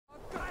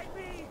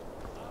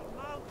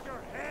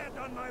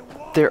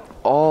They're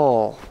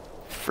all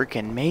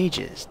freaking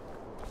mages.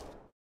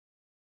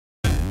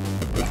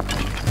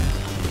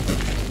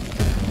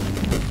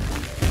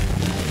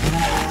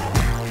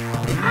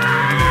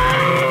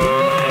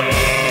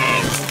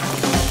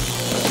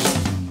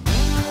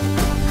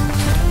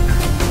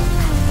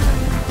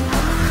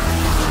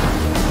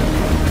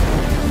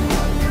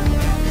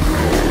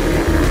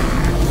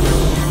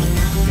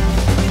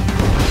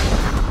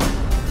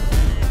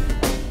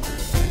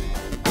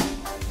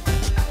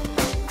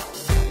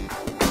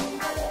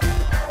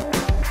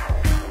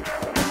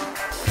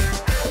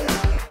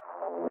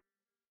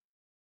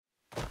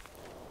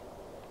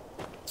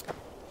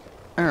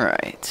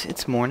 Alright,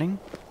 it's morning.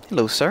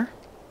 Hello, sir.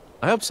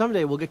 I hope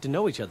someday we'll get to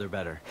know each other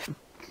better.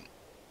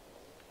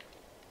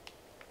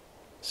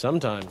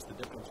 Sometimes the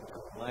difference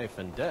between life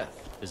and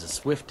death is a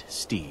swift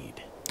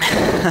steed.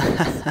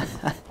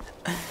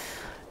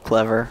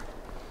 Clever.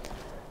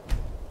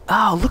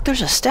 Oh, look,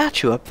 there's a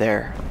statue up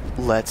there.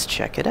 Let's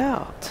check it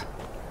out.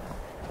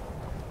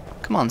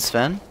 Come on,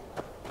 Sven.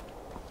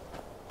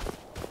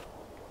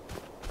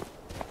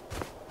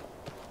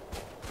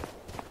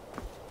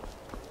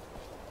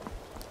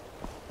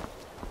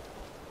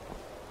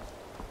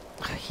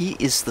 He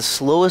is the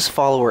slowest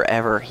follower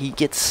ever.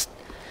 He's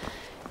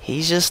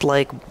just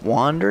like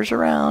wanders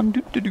around.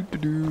 Doo -doo -doo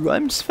 -doo -doo.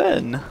 I'm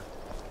Sven,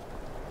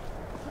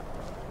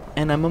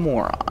 and I'm a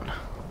moron.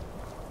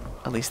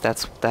 At least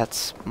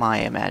that's my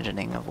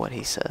imagining of what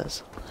he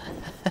says.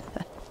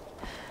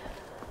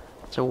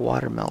 There's a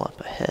watermill up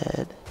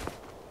ahead.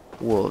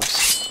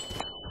 Wolves.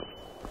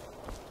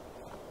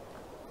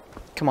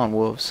 Come on,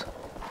 wolves.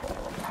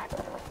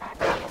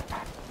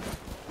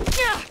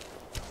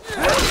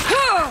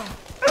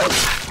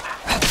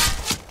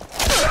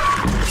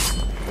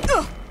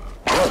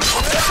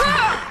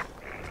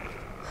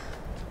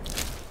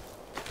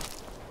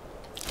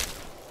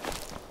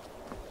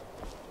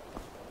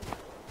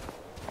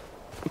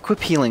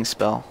 Equip healing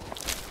spell.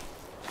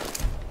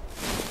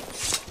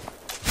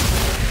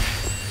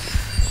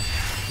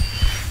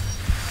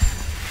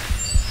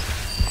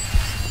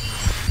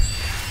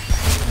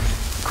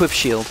 Equip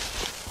shield.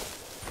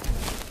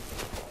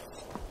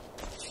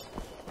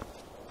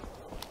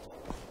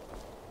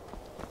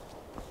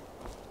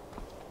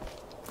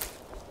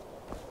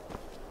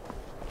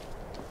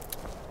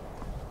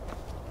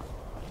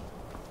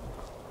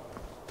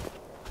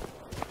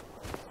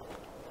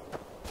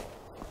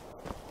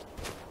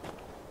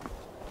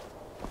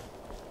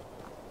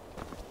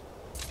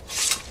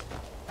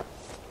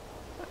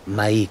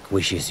 Mike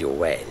wishes you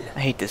well. I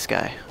hate this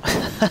guy.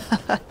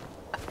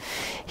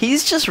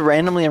 He's just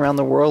randomly around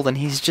the world and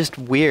he's just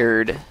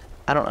weird.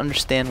 I don't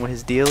understand what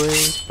his deal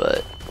is, but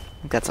I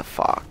think that's a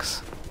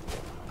fox.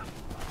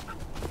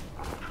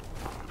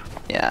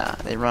 Yeah,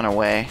 they run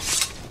away.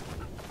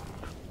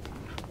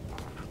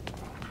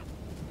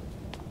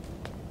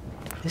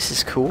 This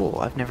is cool.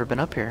 I've never been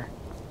up here.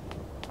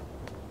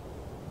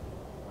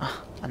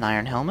 An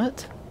iron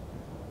helmet?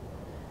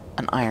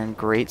 An iron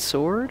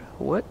greatsword?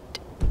 What?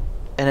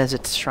 And as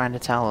it's Shrine to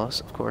Talos,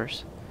 of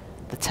course.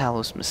 The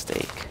Talos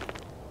mistake.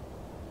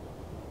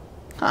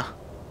 Huh.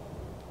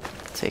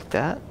 Take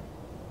that.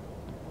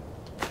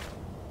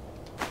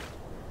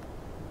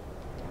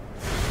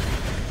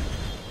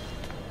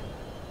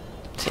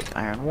 Take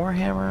Iron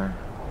Warhammer.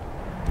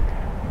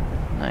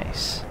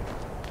 Nice.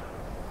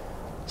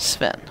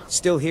 Sven.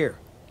 Still here.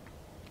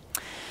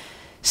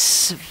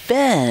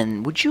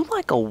 Sven, would you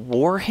like a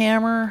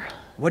Warhammer?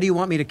 What do you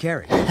want me to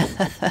carry?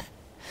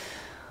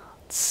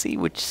 See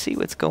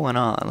what's going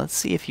on. Let's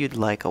see if you'd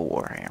like a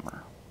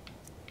Warhammer.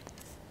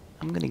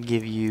 I'm gonna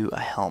give you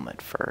a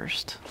helmet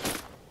first.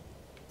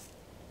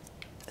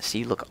 So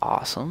you look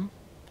awesome.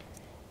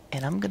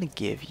 And I'm gonna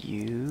give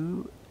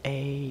you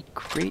a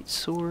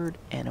greatsword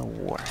and a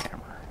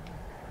Warhammer.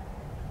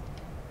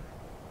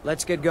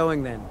 Let's get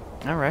going then.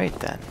 Alright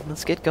then,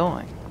 let's get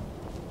going.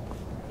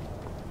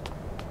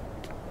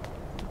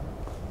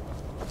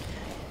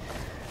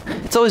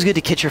 It's always good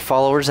to kit your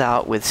followers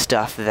out with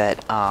stuff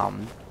that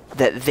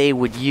that they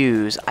would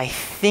use. I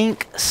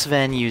think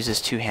Sven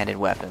uses two-handed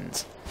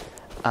weapons.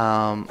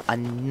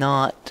 I'm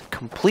not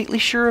completely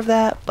sure of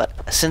that,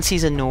 but since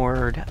he's a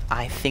Nord,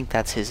 I think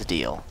that's his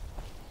deal.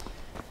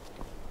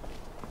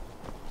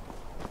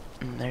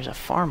 There's a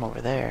farm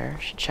over there.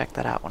 Should check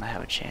that out when I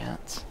have a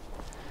chance.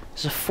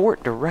 There's a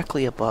fort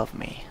directly above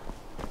me.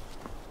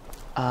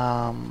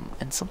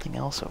 And something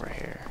else over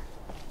here.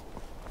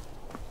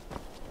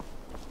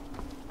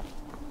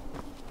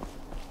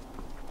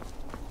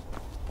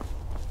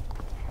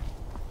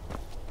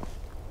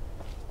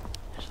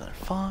 There's another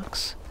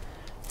fox.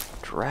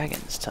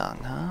 Dragon's tongue,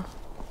 huh?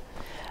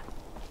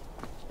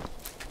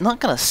 I'm not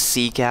gonna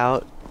seek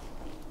out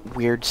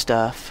weird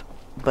stuff,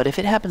 but if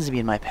it happens to be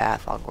in my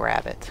path, I'll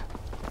grab it.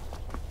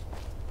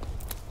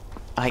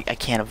 I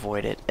can't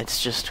avoid it.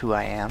 It's just who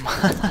I am.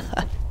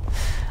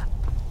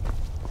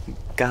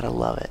 Gotta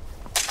love it.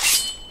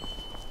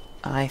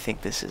 I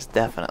think this is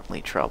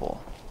definitely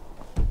trouble.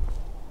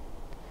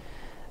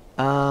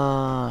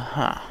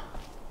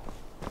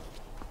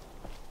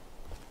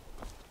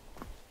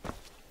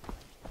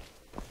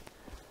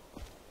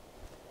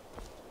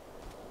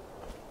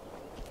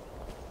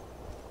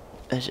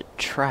 There's a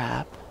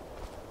trap.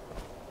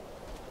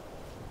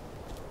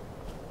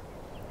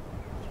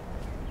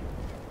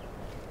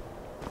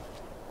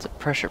 It's a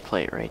pressure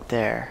plate right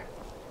there.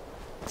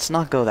 Let's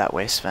not go that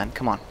way, Sven.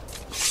 Come on.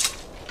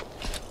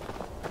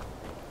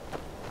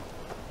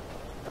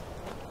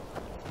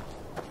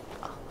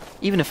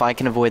 Even if I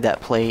can avoid that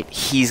plate,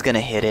 he's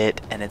gonna hit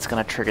it, and it's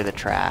gonna trigger the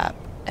trap,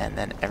 and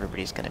then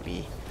everybody's gonna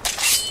be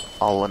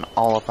all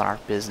up on our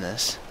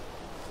business.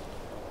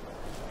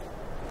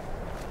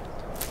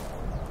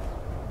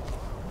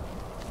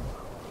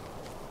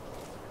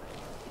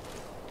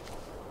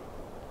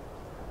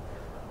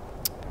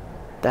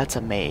 That's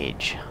a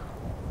mage.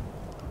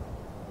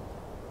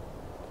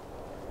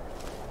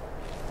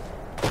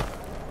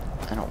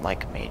 I don't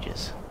like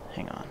mages.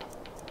 Hang on.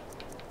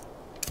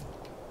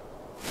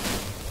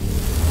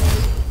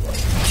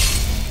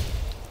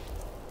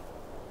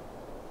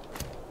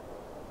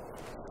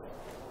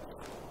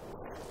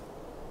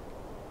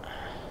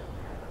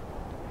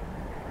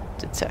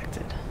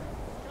 Detected.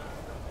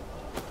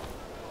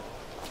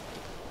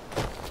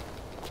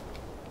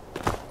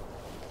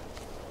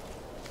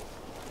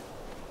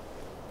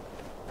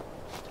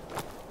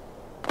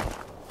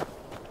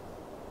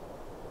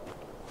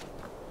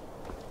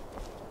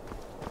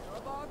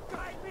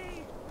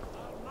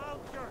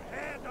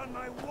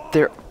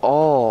 They're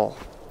all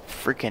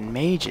freaking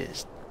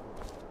mages.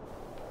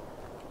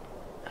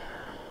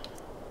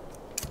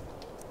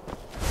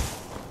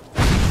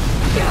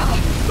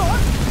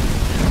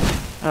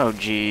 Oh,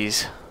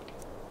 jeez.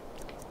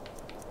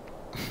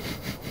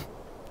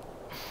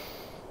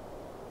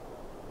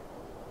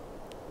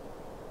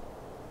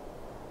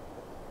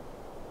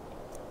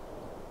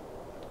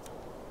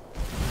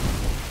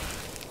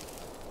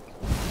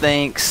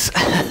 Thanks.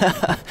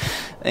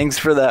 Thanks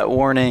for that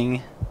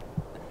warning.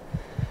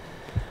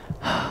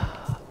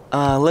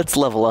 Let's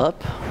level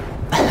up.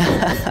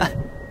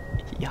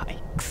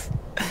 Yikes.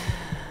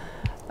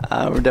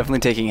 We're definitely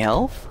taking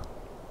health.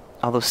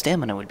 Although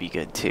stamina would be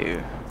good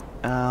too.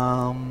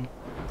 And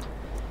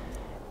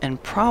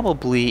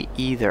probably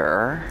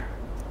either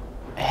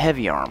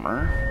heavy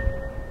armor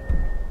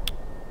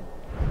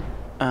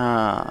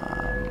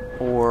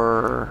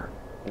or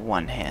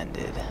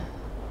one-handed.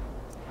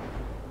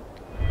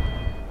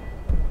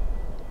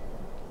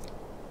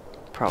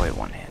 Probably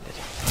one-handed.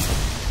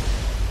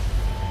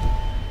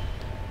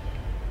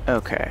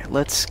 Okay,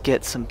 let's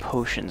get some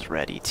potions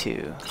ready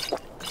too.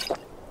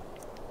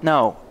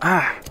 No.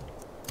 Ah.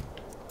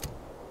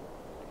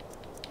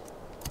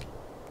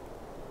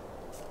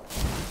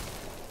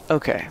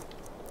 Okay.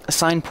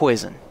 Assign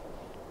poison.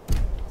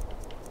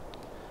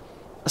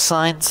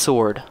 Assign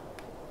sword.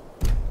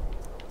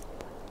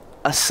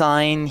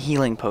 Assign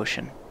healing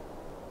potion.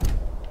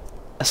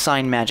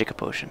 Assign magic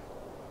potion.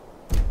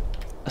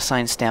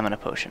 Assign stamina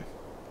potion.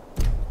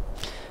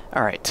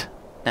 Alright,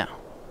 now.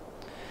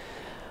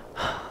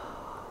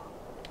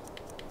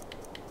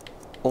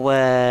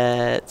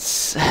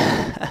 Let's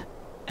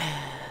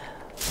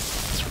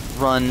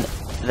run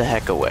the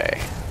heck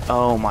away.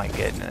 Oh my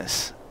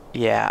goodness.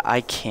 Yeah,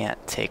 I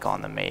can't take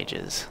on the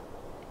mages.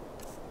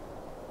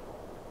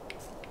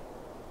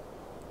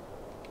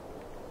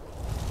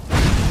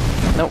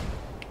 Nope.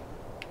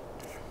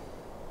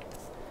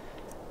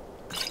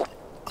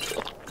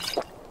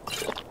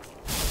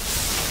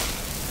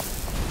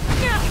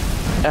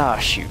 Ah,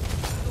 shoot.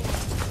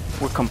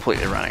 We're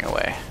completely running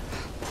away.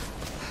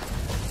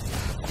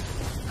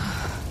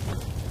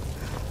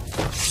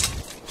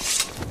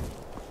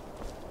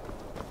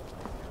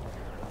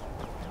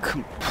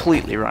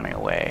 Completely running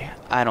away.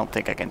 I don't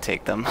think I can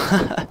take them.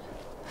 I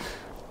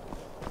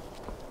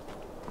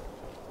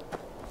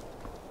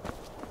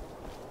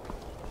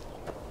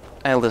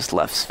just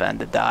left Sven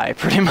to die,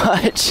 pretty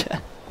much.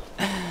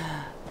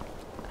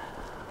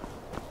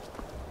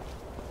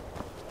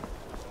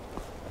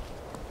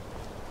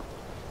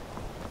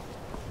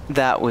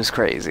 That was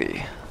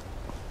crazy.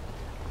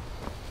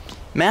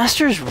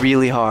 Master's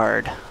really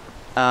hard.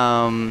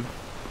 And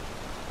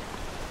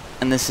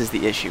this is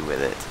the issue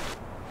with it.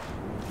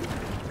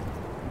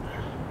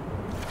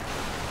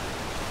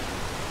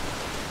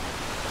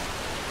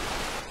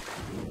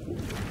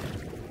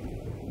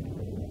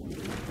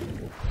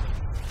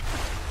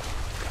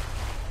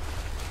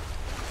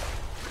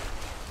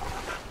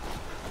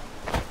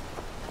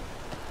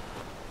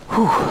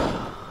 Whew.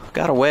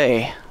 Got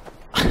away.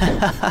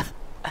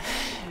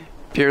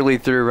 Purely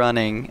through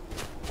running.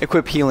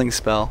 Equip healing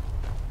spell.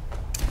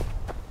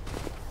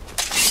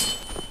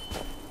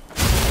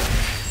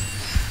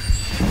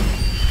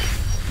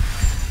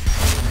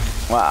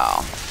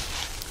 Wow.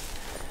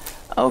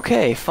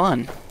 Okay,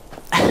 fun.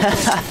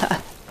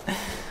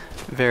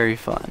 Very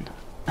fun.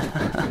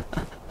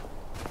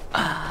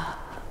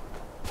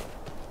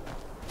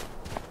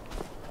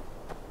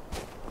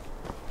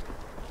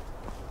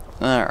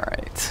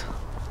 Alright.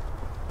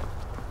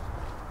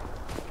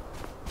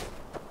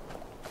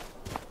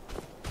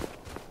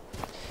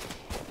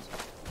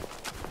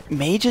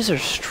 Mages are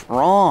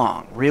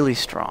strong, really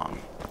strong.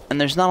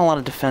 And there's not a lot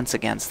of defense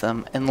against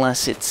them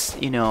unless it's,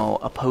 you know,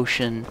 a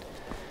potion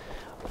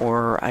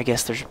or I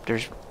guess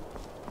there's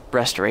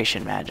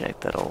restoration magic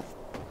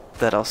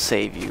that'll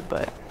save you,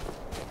 but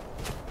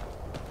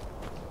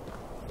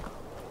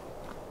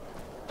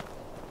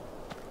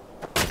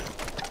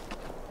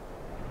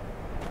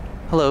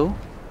hello.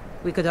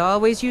 We could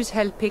always use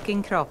help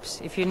picking crops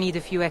if you need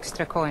a few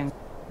extra coins.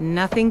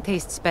 Nothing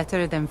tastes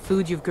better than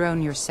food you've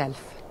grown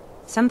yourself.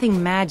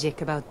 Something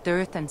magic about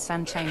dirt and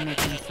sunshine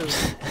making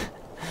food.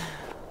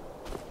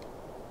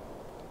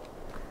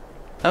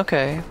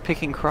 Okay,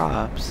 picking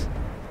crops.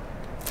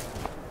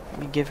 Let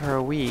me give her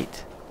a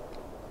wheat.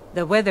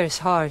 The weather's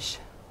harsh,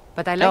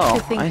 but I like to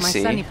think I my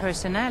see. sunny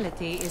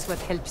personality is what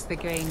helps the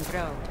grain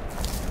grow.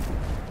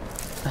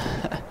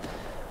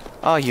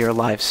 Oh, you're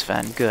alive,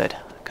 Sven. Good.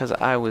 Because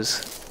I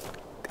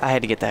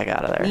had to get that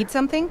out of there. Need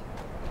something?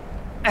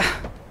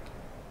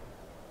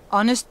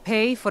 Honest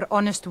pay for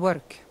honest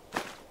work.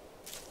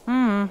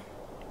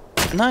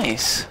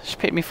 Nice. She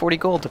paid me 40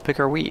 gold to pick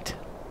her wheat.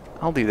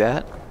 I'll do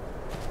that.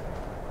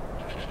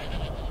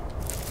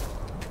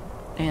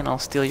 And I'll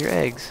steal your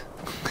eggs.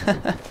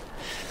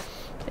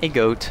 A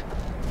goat.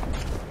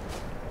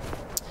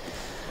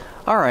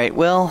 Alright,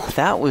 well,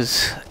 that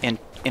was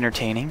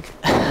entertaining.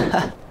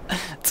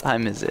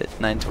 Time is it?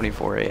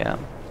 9:24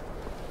 a.m.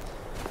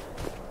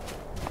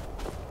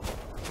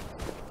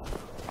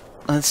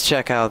 Let's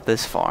check out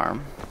this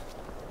farm.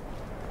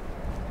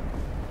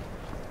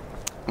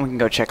 We can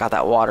go check out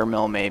that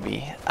watermill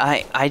maybe.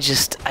 I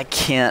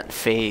can't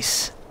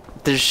face.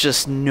 There's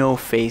just no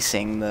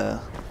facing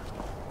the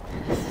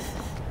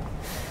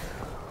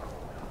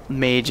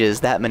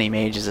mages, that many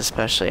mages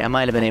especially. I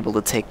might have been able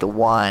to take the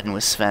one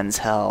with Sven's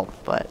help,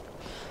 but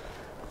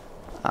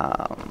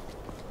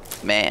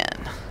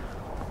man,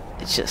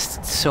 it's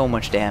just so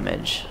much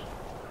damage.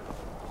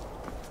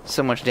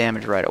 So much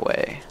damage right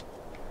away.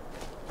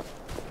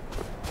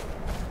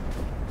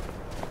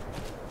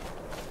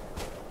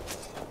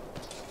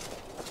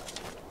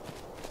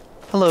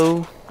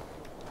 Hello.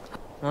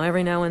 Well,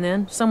 every now and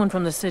then, someone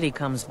from the city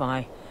comes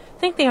by.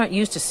 Think they aren't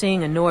used to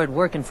seeing a Nord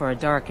working for a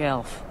dark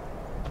elf.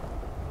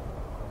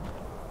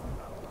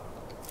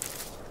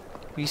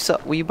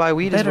 Will you buy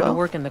wheat as Better well? to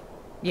work in the...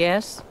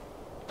 Yes?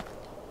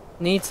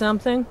 Need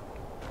something?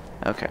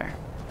 Okay.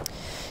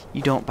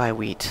 You don't buy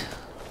wheat.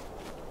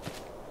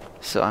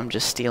 So I'm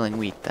just stealing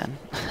wheat then.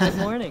 Good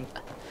morning.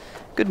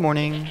 Good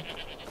morning.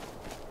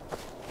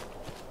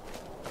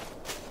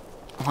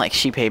 Like,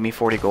 she paid me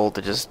 40 gold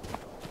to just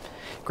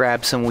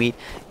grab some wheat.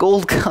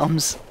 Gold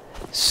comes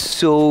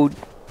so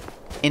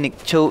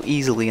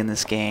easily in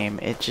this game.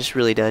 It just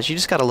really does. You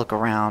just gotta look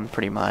around,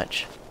 pretty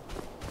much.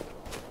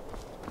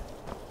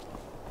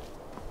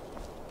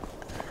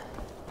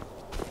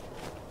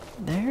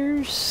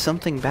 There's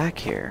something back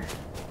here.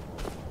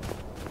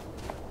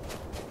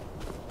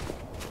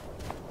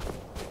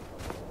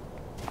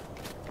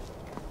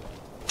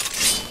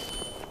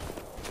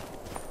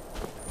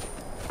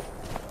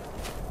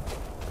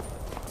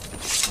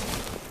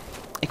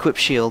 Equip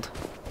shield.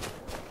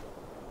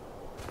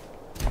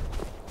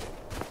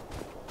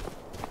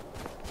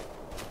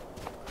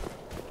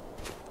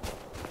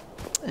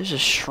 There's a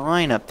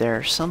shrine up there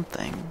or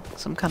something.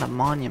 Some kind of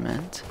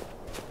monument.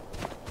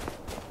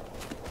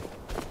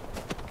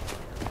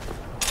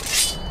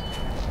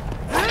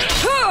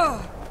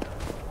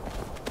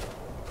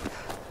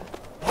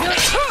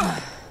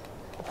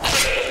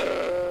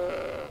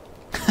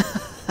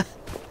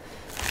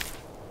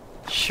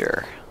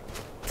 Sure.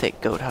 Take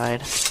goat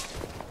hide.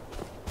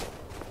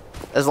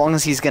 As long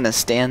as he's gonna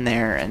stand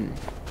there and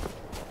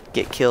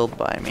get killed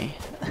by me.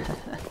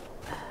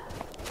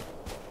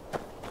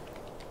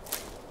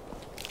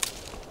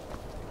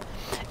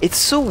 It's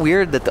so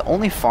weird that the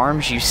only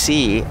farms you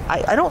see...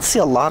 I don't see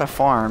a lot of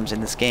farms in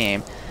this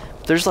game.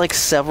 There's like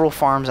several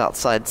farms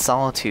outside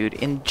Solitude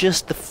in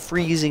just the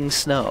freezing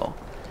snow.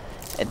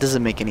 It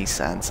doesn't make any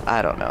sense.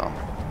 I don't know.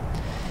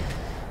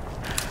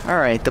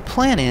 Alright, the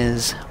plan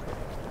is...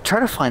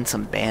 try to find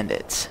some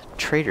bandits.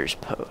 Trader's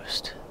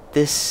Post.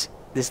 This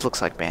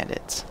looks like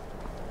bandits.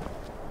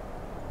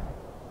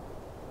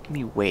 Let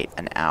me wait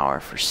an hour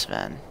for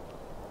Sven.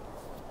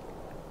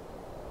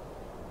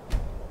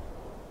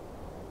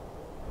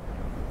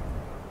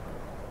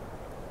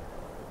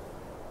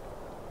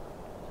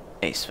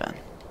 Hey, Sven.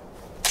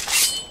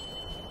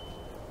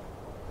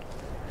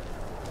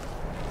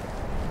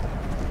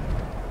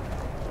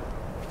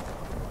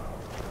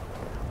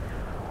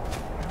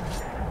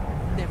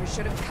 Never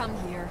should have come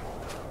here.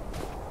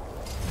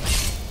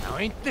 Now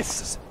ain't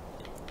this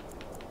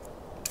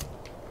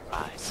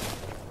rise.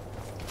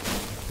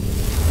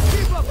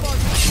 Keep up on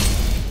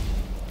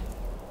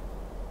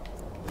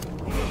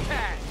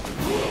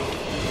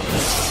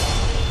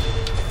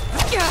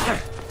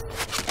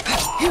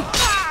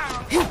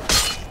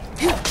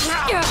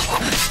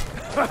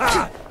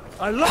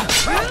I love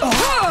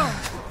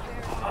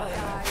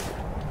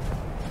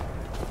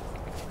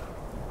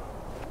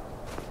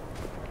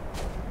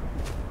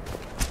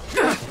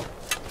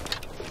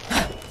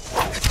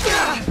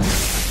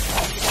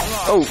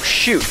Oh,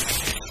 shoot.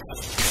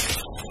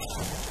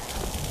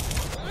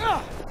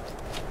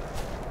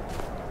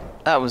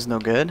 That was no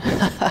good.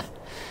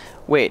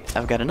 Wait,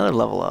 I've got another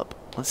level up.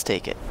 Let's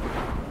take it.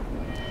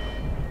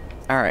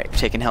 Alright,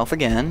 taking health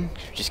again.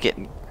 Just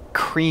getting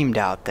creamed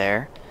out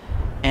there.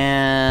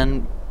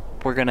 And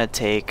we're gonna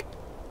take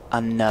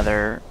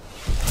another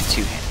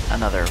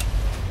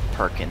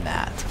perk in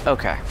that.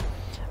 Okay.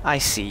 I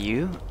see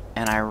you,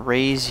 and I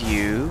raise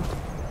you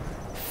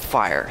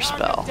fire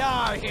spell.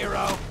 Die,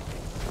 hero.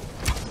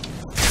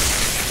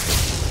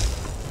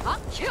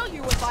 I'll kill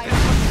you if I...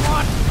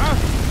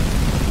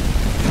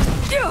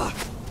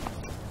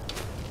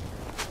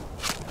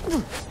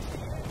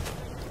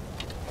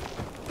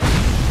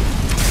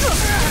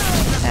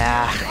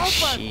 Ah,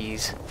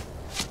 jeez.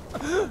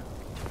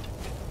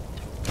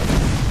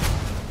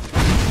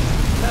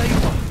 Tell you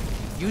what,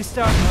 you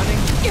start running,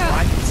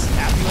 I can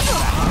stab you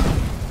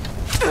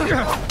in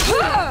the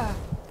back.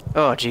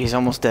 Oh, jeez,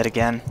 almost dead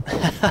again.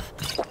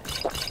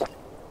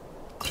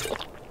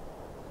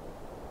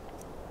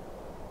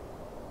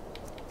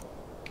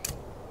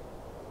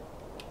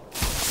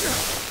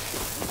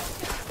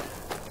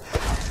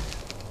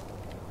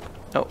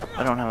 Oh,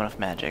 I don't have enough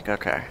magic.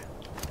 Okay.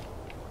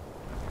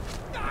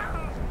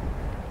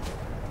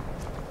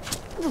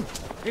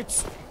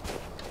 It's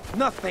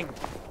nothing.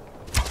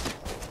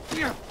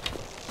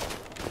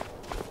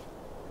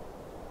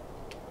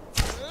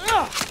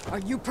 Are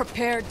you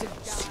prepared to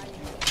die?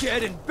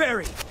 Dead and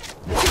buried.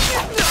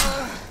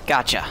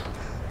 Gotcha.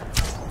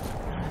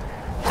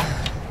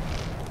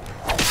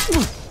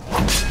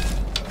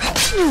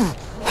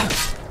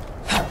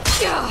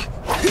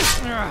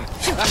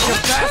 That's your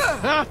best,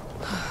 huh?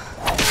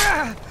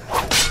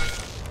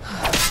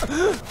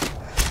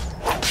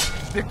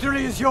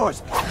 Victory is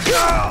yours.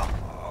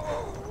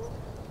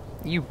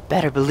 You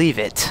better believe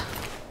it.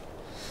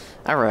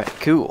 Alright,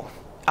 cool.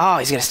 Oh,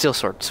 he's got a steel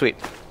sword. Sweet.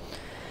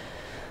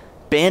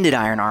 Bandit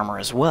iron armor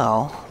as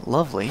well.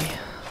 Lovely.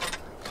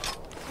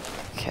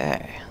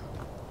 Okay.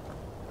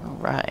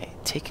 Alright.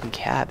 Taking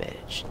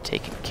cabbage.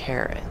 Taking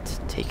carrot.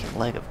 Taking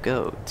leg of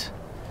goat.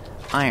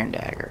 Iron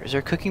dagger. Is there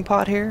a cooking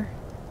pot here?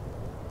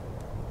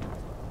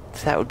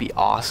 That would be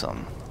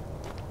awesome.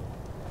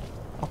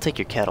 I'll take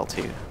your kettle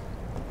too.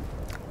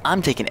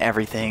 I'm taking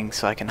everything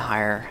so I can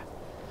hire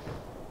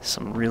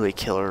some really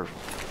killer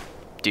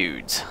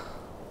dudes.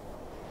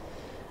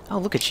 Oh,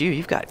 look at you.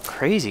 You've got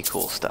crazy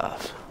cool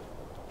stuff.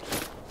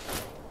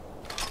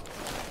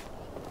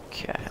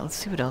 Okay, let's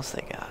see what else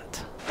they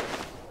got.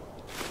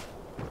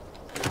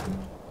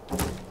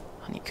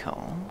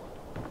 Honeycomb.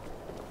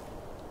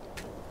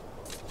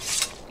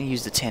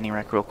 Use the tanning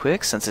rack real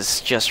quick since it's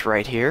just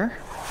right here.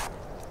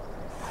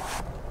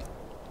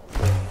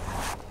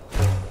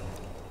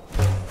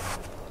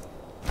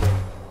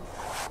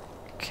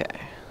 Okay.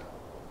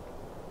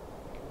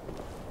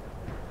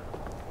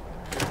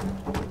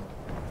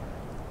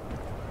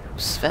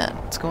 Sven,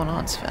 what's going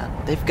on, Sven?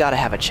 They've got to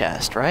have a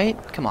chest, right?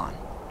 Come on.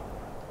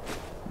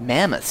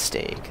 Mammoth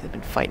steak. They've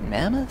been fighting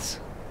mammoths?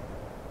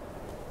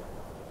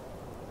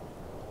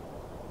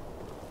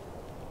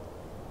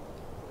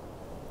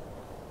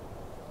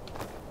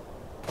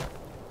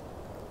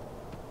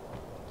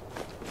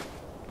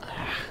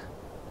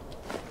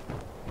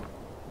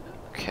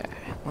 Okay,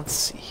 let's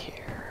see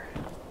here.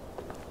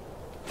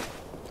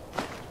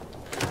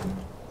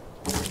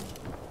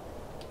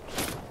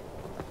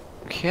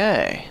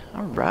 Okay,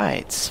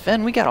 alright.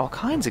 Sven, we got all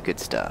kinds of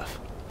good stuff.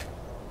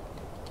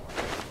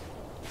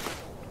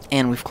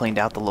 And we've cleaned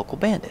out the local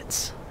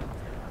bandits,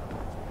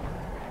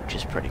 which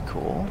is pretty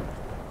cool.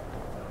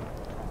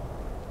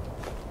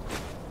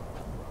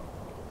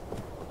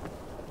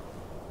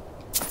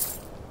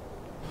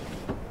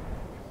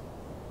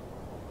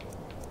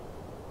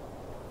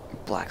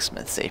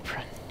 Blacksmith's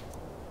apron.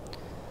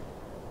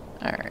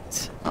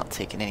 Alright, not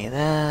taking any of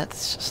that.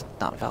 It's just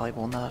not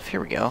valuable enough.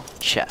 Here we go.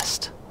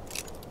 Chest.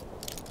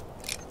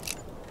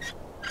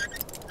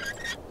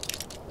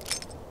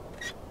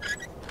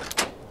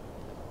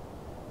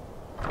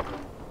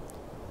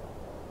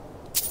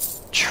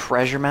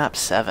 Treasure map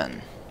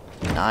 7.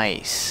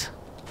 Nice.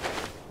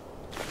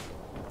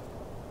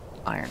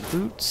 Iron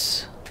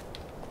boots.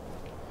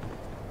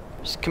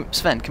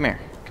 Sven, come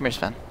here. Come here,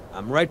 Sven.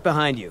 I'm right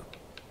behind you.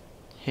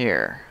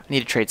 Here. I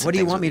need to trade some What do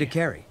you things want with me to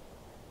carry?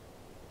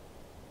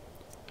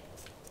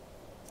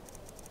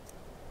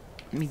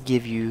 Let me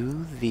give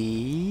you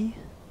the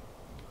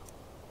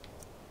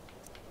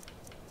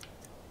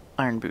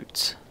iron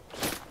boots.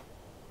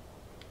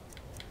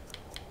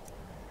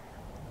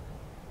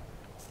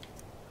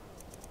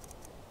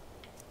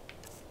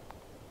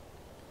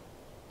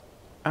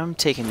 I'm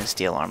taking the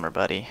steel armor,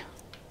 buddy.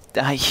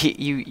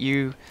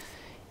 You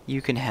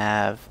can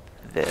have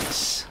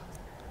this.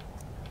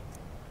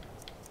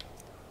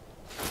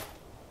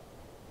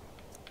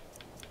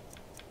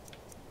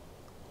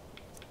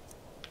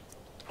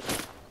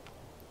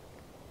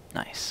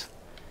 Nice.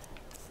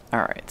 All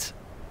right.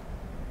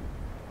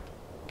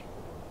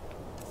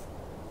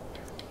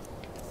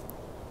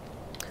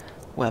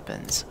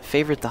 Weapons.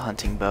 Favorite the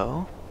hunting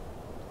bow.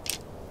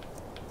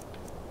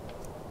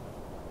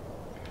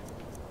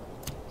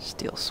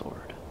 Steel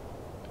sword.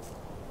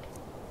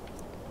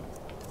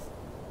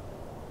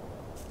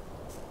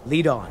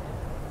 Lead on.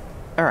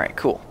 Alright,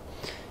 cool.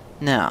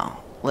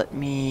 Now,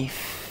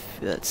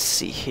 let's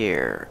see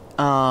here.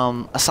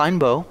 Assign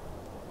bow.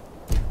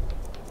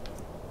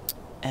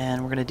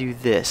 And we're gonna do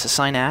this.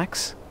 Assign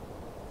axe.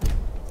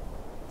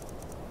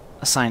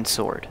 Assign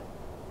sword.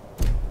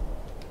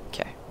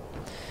 Okay.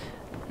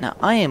 Now,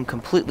 I am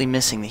completely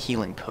missing the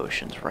healing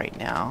potions right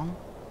now.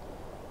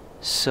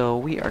 So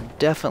we are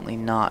definitely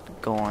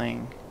not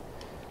going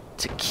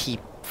to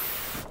keep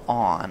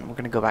on. We're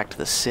gonna go back to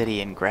the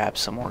city and grab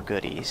some more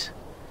goodies.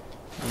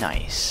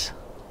 Nice.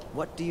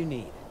 What do you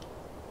need?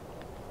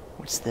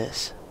 What's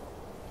this?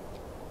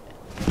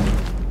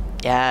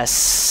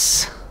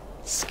 Yes!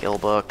 Skill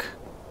book.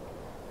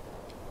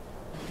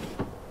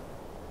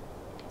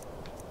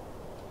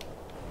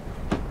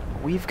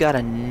 We've got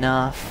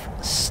enough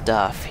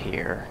stuff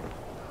here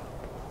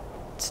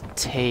to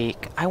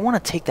take... I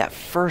want to take that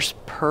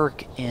first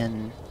perk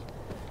in...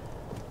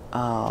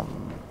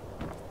 I'm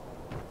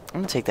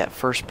going to take that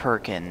first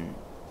perk in...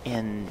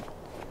 I'm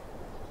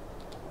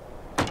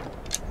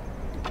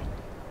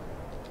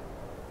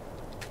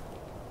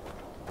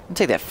gonna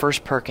take that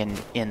first perk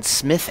in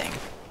smithing.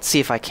 See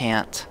if I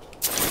can't.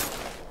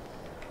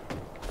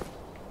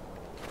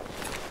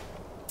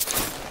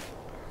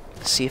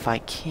 See if I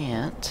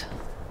can't.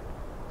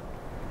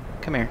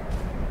 Come here.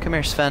 Come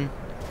here, Sven.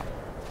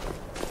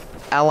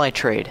 Ally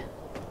trade.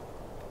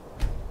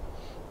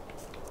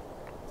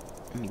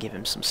 Let me give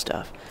him some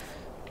stuff.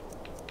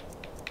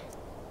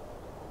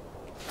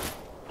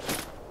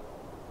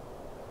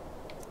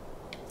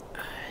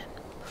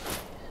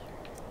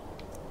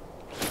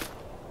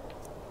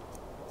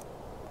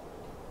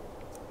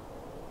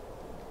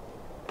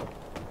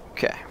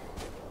 Okay.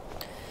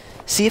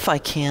 See if I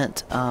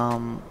can't,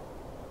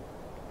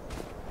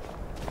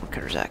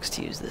 Woodcutter's axe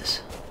to use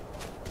this.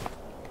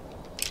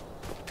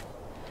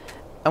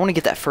 I want to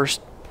get that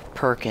first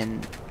perk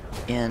in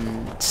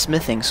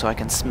smithing so I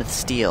can smith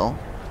steel.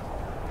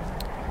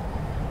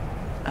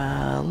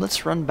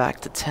 Let's run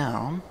back to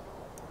town.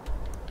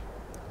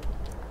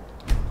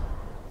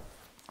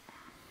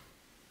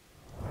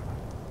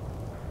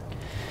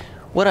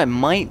 What I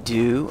might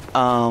do,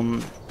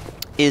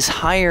 is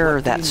hire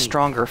that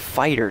stronger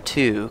fighter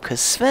too, because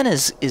Sven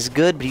is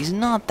good, but he's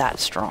not that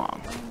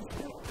strong.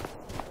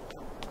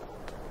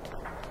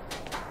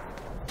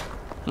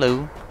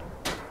 Hello.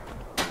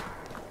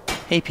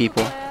 Hey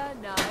people.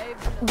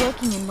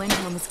 Working in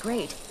Wendhelm is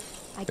great.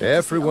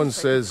 Everyone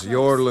says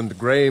Jorland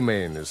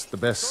Greymane is the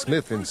best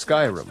smith in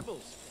Skyrim.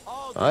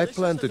 I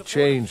plan to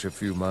change a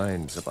few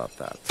minds about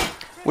that.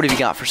 What have you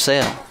got for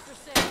sale?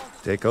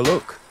 Take a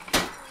look.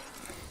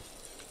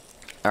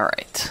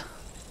 Alright.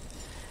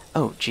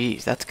 Oh,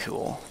 geez, that's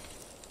cool.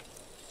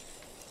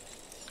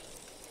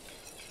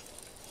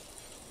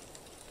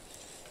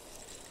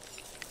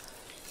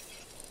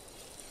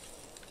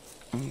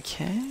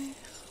 Okay.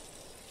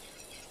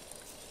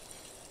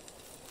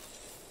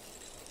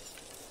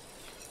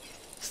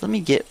 So let me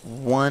get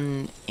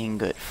one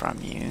ingot from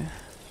you.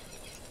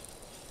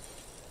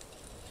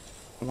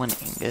 One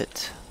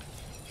ingot.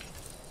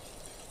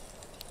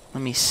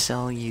 Let me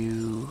sell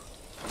you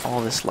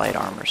all this light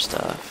armor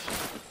stuff.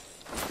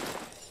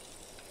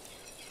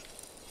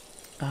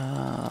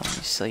 Let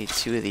me sell you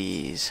 2 of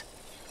these.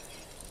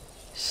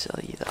 Sell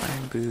you the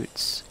iron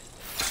boots.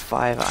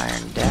 5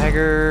 iron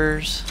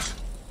daggers.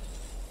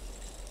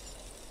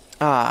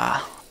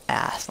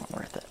 It's not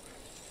worth it.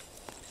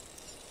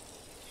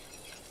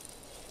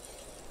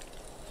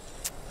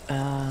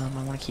 I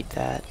want to keep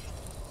that.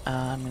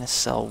 I'm going to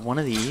sell 1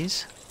 of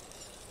these.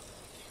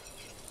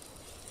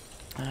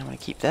 I'm going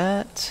to keep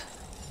that.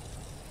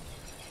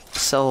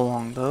 Sell a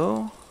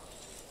longbow.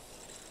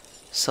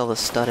 Sell the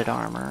studded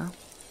armor.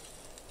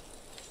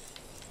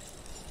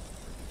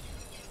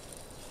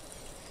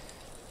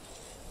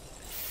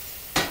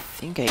 I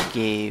think I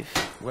gave...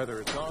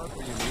 Whether it's armor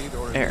you need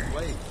or there.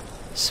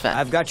 Sven.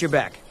 I've got your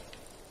back.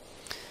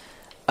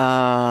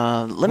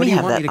 Let me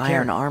have that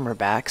iron armor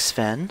back,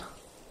 Sven.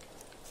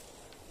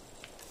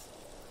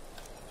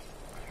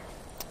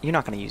 You're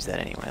not going to use that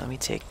anyway. Let me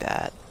take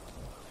that.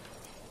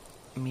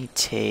 Let me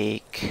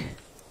take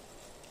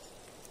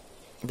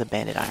the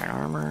bandit iron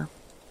armor.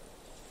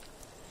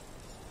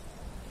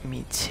 Let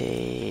me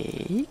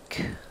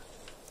take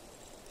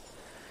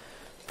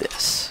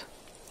this.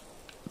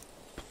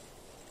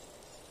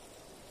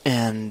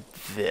 And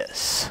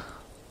this.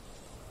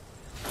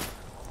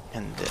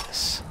 And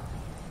this.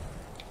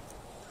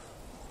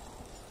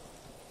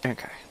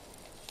 Okay.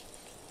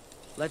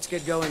 Let's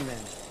get going then.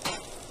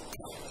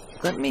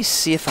 Let me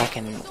see if I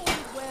can...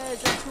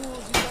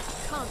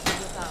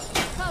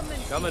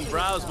 Come and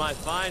browse my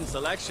fine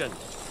selection.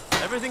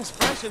 Everything's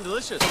fresh and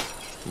delicious.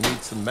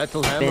 Need some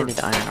metal hammers. Banded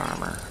iron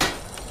armor.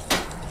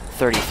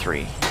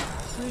 33.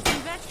 Fruits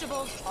and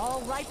vegetables, all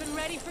ripe and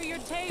ready for your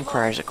table.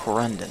 Requires a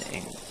Corundum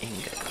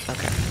ingot.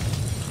 Okay.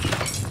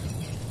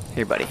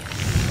 Here, buddy.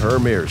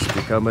 Hermir's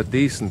become a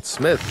decent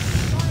smith.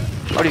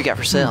 What do you got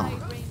for sale?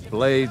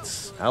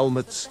 Blades,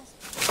 helmets,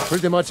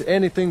 pretty much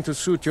anything to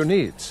suit your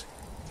needs.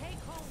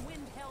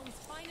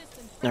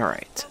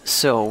 Alright,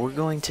 so we're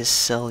going to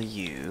sell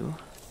you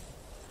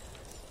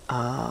the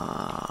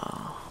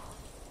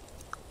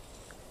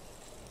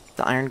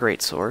Iron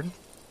Greatsword.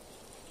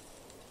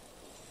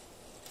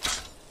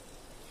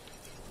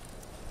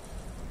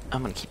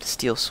 I'm going to keep the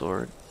Steel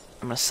Sword.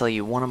 I'm going to sell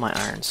you one of my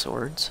Iron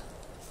Swords.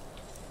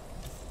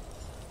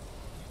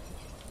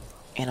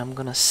 And I'm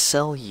going to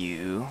sell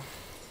you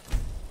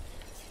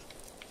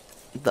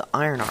the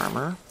Iron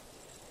Armor,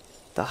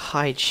 the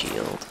Hide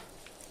Shield,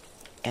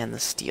 and the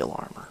Steel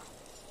Armor.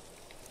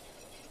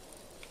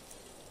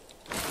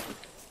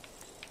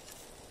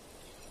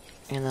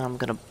 And then I'm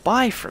going to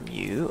buy from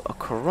you a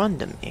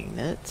Corundum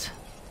Ingot.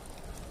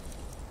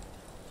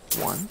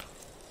 One.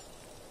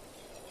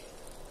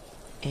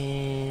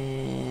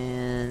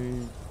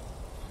 And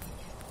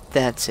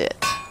that's it.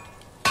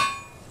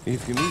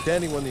 If you meet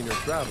anyone in your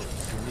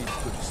travels who needs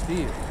good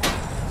steel,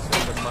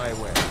 send them my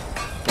way.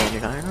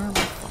 Bandit Iron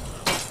Armor.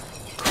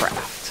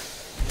 Craft.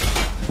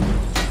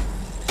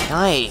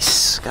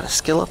 Nice! Got a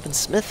skill up in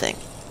smithing.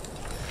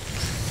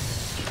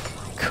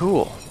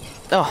 Cool.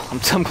 Oh, I'm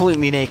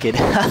completely naked.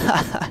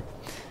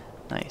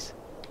 Nice.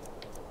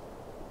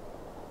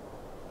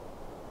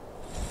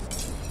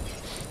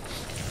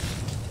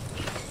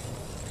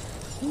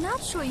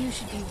 Not sure you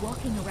should be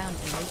walking around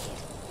naked.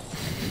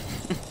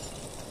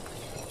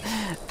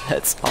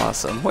 That's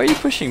awesome. Why are you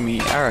pushing me?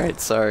 Alright,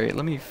 sorry.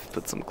 Let me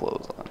put some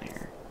clothes on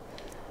here.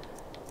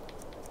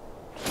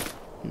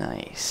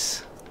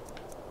 Nice.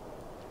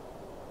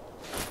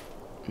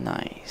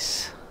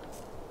 Nice.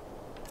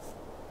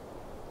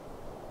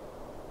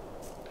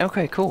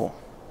 Okay, cool.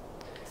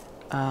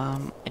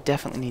 I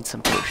definitely need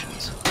some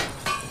potions.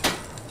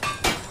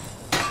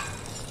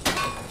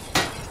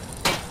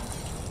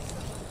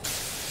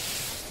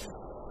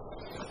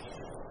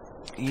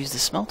 Use the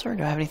smelter?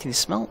 Do I have anything to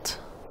smelt?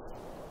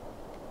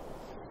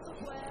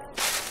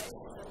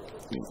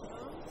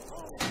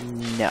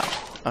 No.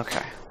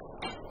 Okay.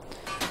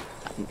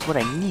 What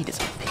I need is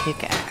a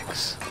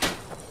pickaxe.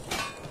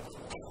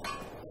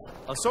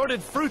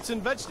 Assorted fruits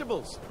and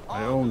vegetables.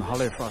 I own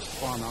Hollyfrost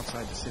Farm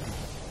outside the city.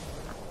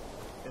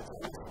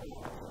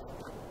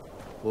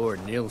 Poor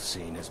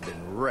Nilsine has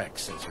been wrecked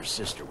since her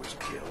sister was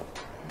killed.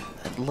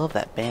 I'd love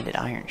that banded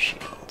iron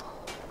shield.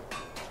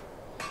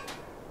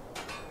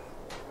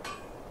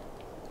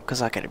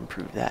 Because I could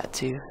improve that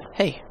too.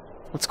 Hey,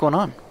 what's going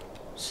on?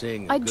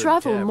 I'd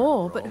travel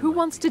more, but who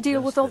wants to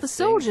deal with all the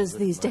soldiers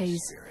these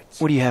days?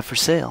 What do you have for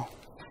sale?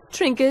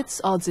 Trinkets,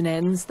 odds and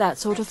ends, that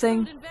sort of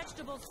thing.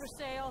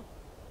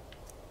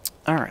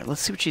 Alright,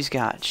 let's see what she's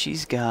got.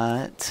 She's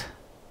got...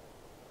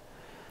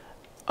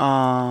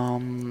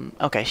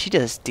 okay, she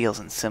does deals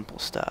in simple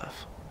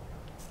stuff.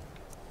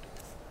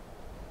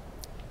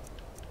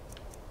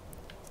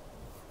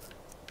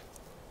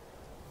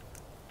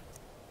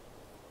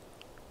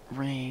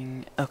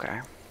 Ring,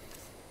 okay.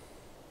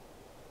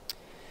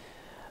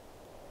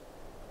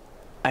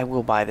 I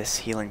will buy this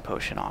healing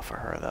potion off of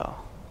her, though.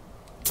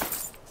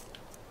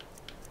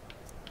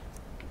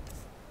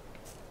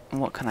 And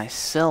what can I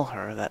sell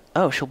her that...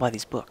 Oh, she'll buy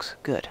these books.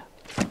 Good.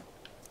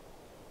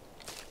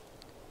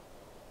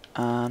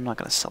 I'm not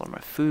going to sell her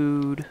my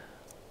food,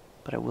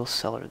 but I will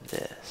sell her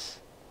this.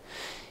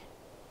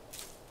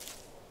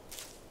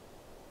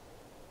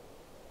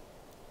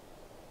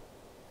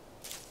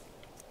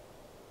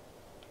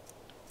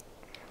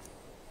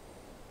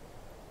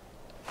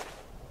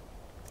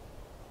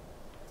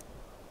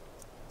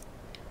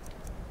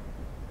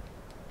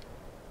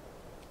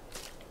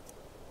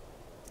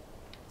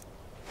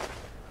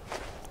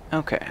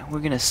 Okay, we're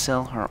going to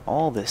sell her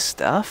all this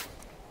stuff.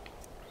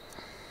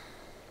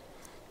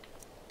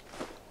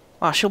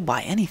 Wow, she'll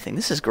buy anything.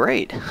 This is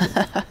great.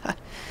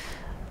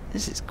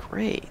 This is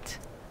great.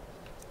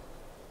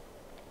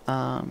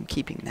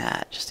 Keeping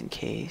that just in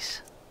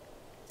case.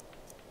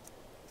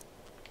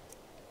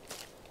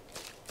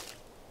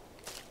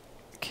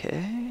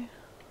 Okay.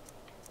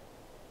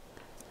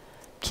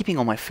 Keeping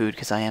all my food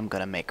because I am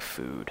going to make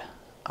food.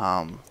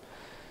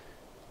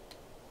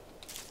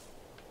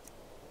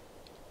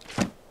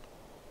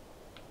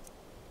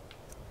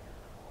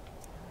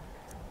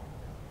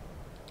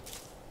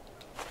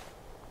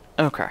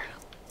 Okay.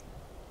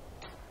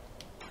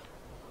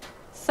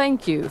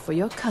 Thank you for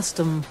your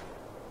custom.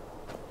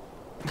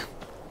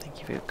 Thank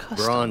you for your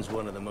custom. Braun's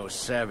one of the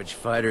most savage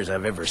fighters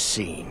I've ever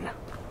seen.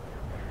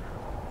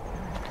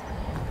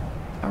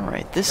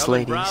 Alright, this Come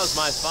and lady browse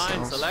my fine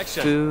sells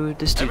selection. food,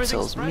 this dude Everything's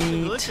sells fresh and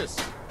meat. delicious.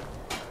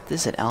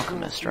 This is an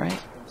alchemist,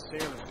 right?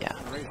 Yeah.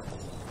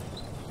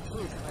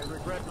 I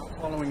regret not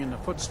following in the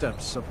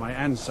footsteps of my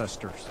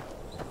ancestors.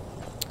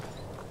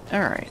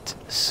 Alright,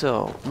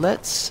 so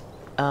let's...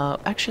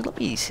 actually, let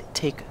me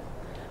take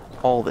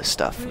all this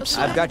stuff from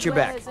Sven. I've got your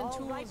back.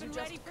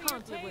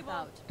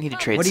 Need to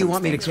trade What do you some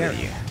want me to things carry?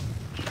 with you.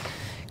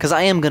 Because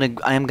I am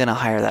gonna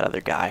hire that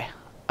other guy.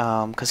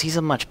 Because he's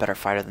a much better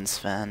fighter than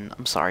Sven.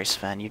 I'm sorry,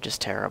 Sven, you're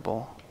just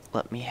terrible.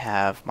 Let me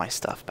have my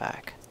stuff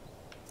back.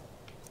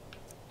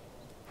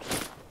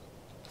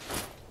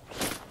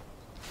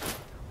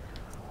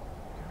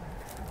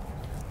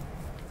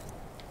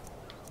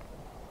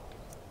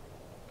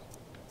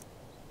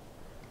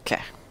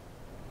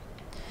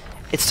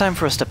 It's time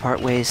for us to part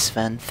ways,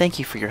 Sven. Thank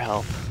you for your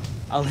help.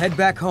 I'll head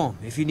back home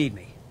if you need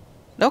me.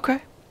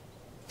 Okay.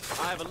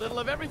 I have a little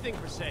of everything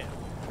for sale.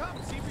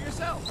 Come, see for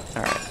yourself.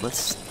 Alright,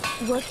 let's...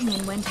 Working in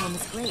Wentholm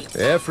is great.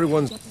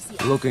 Everyone's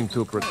looking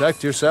to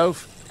protect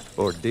yourself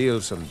or deal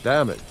some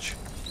damage.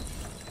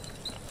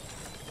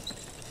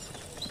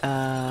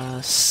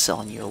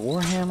 Selling you a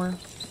warhammer.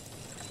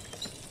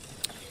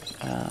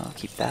 I'll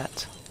keep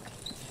that.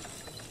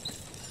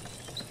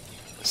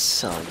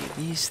 Sell you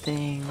these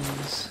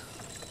things.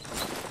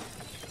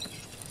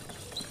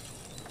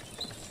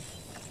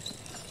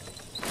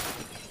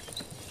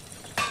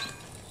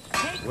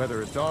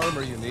 Whether it's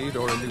armor you need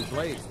or a new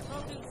blade,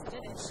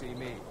 see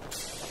me.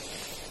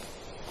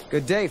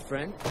 Good day,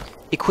 friend.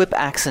 Equip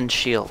axe and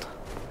shield.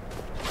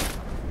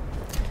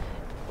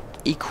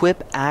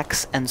 Equip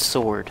axe and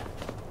sword.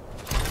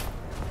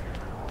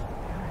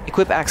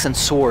 Equip axe and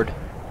sword.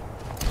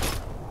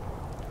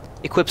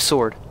 Equip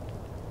sword.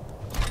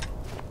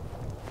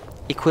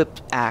 Equip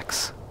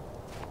axe.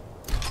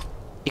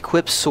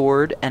 Equip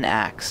sword and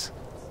axe.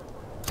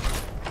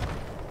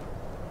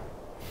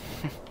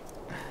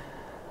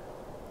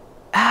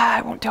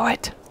 I won't do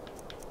it.